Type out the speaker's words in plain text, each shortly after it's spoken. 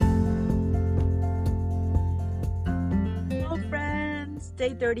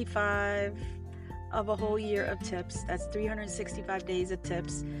day 35 of a whole year of tips. That's 365 days of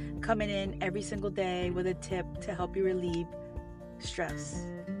tips coming in every single day with a tip to help you relieve stress.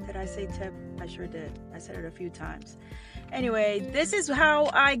 Did I say tip? I sure did. I said it a few times. Anyway, this is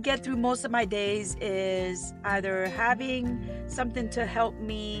how I get through most of my days, is either having something to help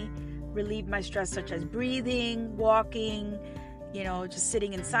me relieve my stress, such as breathing, walking, just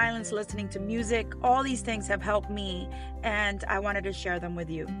sitting in silence, listening to music. All these things have helped me, and I wanted to share them with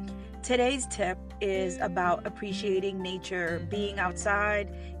you. Today's tip is about appreciating nature, being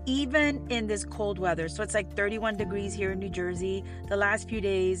outside, even in this cold weather. So it's like 31 degrees here in New Jersey. The last few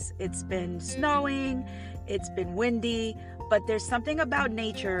days, it's been snowing, it's been windy, but there's something about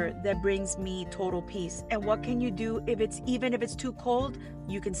nature that brings me total peace. And what can you do even if it's too cold?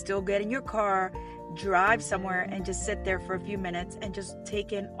 You can still get in your car, drive somewhere, and just sit there for a few minutes and just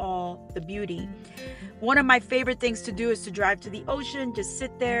take in all the beauty. One of my favorite things to do is to drive to the ocean, just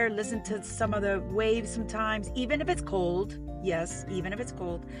sit there, listen to some of the waves sometimes, even if it's cold. Yes, even if it's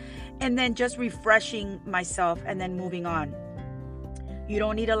cold. And then just refreshing myself and then moving on. You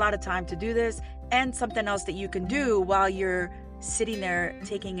don't need a lot of time to do this. And something else that you can do while you're sitting there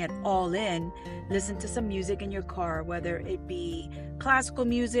taking it all in, listen to some music in your car, whether it be classical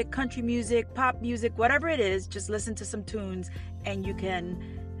music, country music, pop music, whatever it is. Just listen to some tunes and you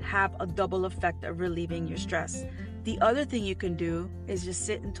can have a double effect of relieving your stress. The other thing you can do is just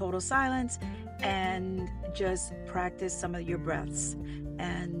sit in total silence and just practice some of your breaths,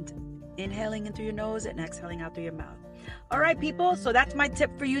 and inhaling in through your nose and exhaling out through your mouth. All right, people, so that's my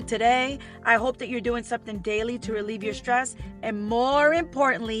tip for you today. I hope that you're doing something daily to relieve your stress. And more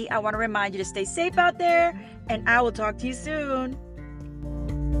importantly, I want to remind you to stay safe out there, and I will talk to you soon.